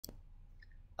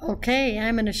Okay,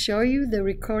 I'm going to show you the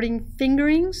recording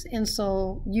fingerings, and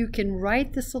so you can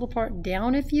write this little part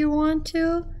down if you want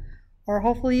to, or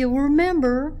hopefully you'll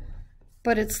remember,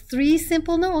 but it's 3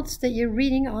 simple notes that you're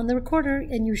reading on the recorder,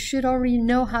 and you should already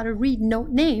know how to read note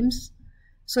names,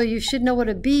 so you should know what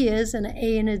a B is and an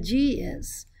A and a G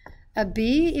is. A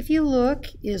B, if you look,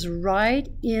 is right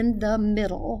in the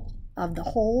middle of the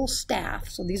whole staff.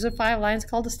 So these are 5 lines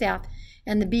called the staff,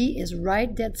 and the B is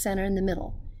right dead center in the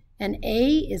middle. An A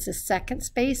is the second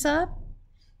space up,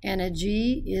 and a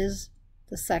G is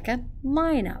the second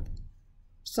line up.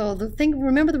 So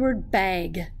remember the word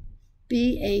bag,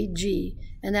 B-A-G,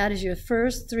 and that is your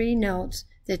first 3 notes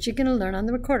that you're going to learn on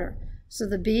the recorder. So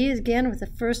the B is again with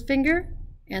the first finger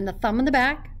and the thumb in the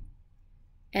back.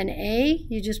 And A,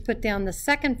 you just put down the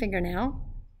second finger now,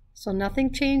 so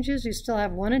nothing changes. You still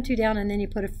have 1 and 2 down, and then you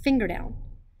put a finger down.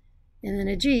 And then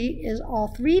a G is all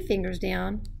 3 fingers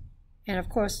down. And of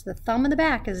course, the thumb in the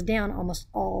back is down almost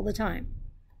all the time.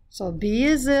 So B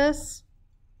is this,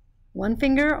 1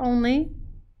 finger only.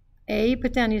 A, you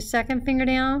put down your second finger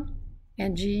down.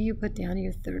 And G, you put down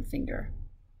your 3rd finger.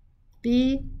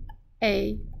 B,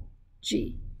 A,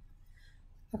 G.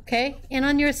 Okay, and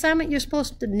on your assignment, you're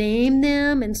supposed to name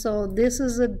them. And so this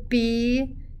is a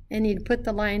B, and you'd put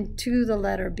the line to the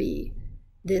letter B.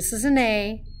 This is an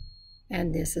A.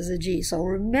 And this is a G. So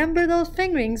remember those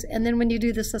fingerings, and then when you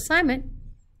do this assignment,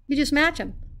 you just match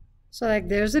them. So like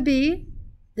there's a B,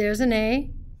 there's an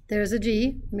A, there's a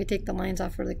G. Let me take the lines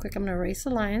off really quick. I'm going to erase the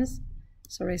lines.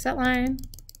 So erase that line,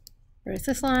 erase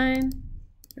this line,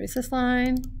 erase this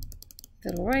line,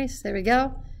 little erase. There we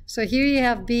go. So here you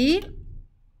have B.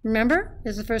 Remember,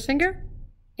 is the first finger.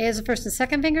 A is the first and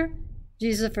second finger. G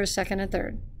is the first, second, and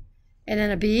third. And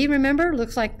then a B, remember,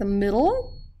 looks like the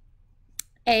middle.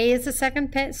 A is the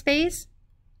second space,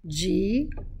 G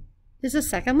is the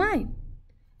second line.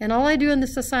 And all I do in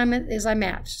this assignment is I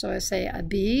match. So I say a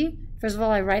B, first of all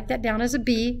I write that down as a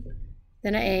B,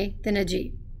 then an A, then a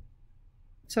G.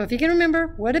 So if you can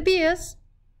remember what a B is,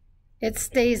 it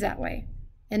stays that way.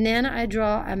 And then I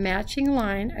draw a matching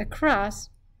line across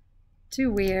to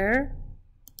where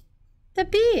the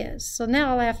B is. So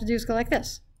now all I have to do is go like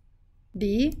this.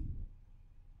 B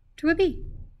to a B.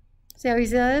 See how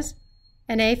easy that is?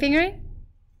 An A fingering,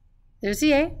 there's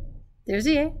the A, there's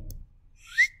the A,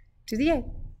 to the A.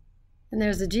 And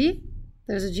there's the G,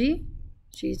 there's a G,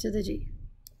 G to the G.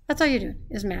 That's all you're doing,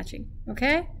 is matching,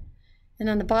 okay? And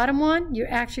on the bottom one, you're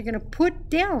actually going to put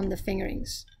down the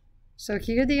fingerings. So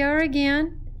here they are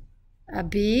again. A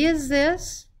B is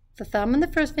this, the thumb and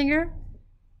the first finger.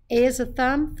 A is the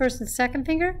thumb, first and second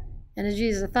finger. And a G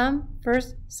is the thumb,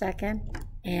 first, second,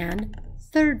 and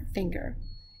third finger.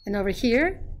 And over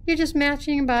here, you're just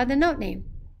matching by the note name.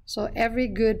 So every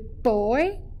good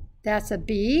boy, that's a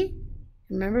B.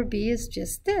 Remember, B is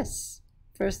just this.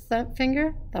 First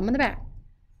finger, thumb in the back.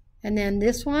 And then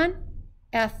this one,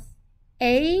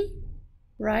 F-A,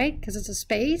 right? Because it's a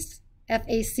space.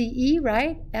 F-A-C-E,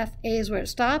 right? F-A is where it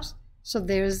stops. So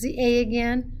there's the A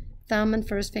again, thumb and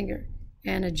first finger.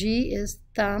 And a G is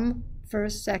thumb,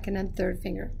 first, second, and third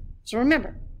finger. So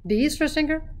remember, B is first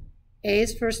finger, A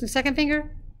is first and second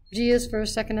finger, G is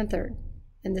first, second, and third.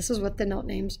 And this is what the note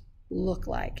names look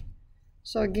like.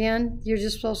 So again, you're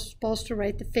just supposed to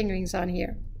write the fingerings on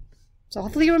here. So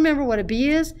hopefully you remember what a B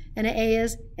is, and an A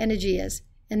is, and a G is.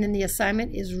 And then the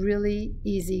assignment is really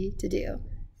easy to do.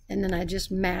 And then I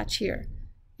just match here.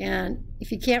 And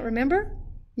if you can't remember,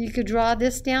 you could draw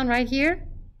this down right here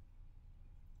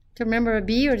to remember a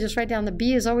B, or just write down the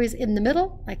B is always in the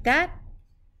middle, like that.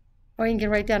 Or you can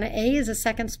write down an A is a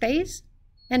second space,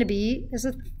 and a B is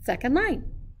a second line.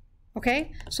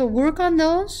 Okay, so work on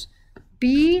those,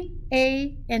 B,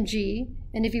 A, and G.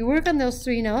 And if you work on those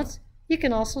 3 notes, you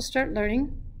can also start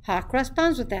learning how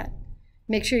corresponds with that.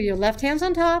 Make sure your left hand's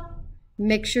on top.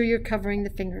 Make sure you're covering the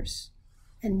fingers.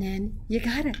 And then you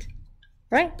got it.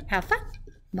 All right, have fun.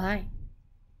 Bye.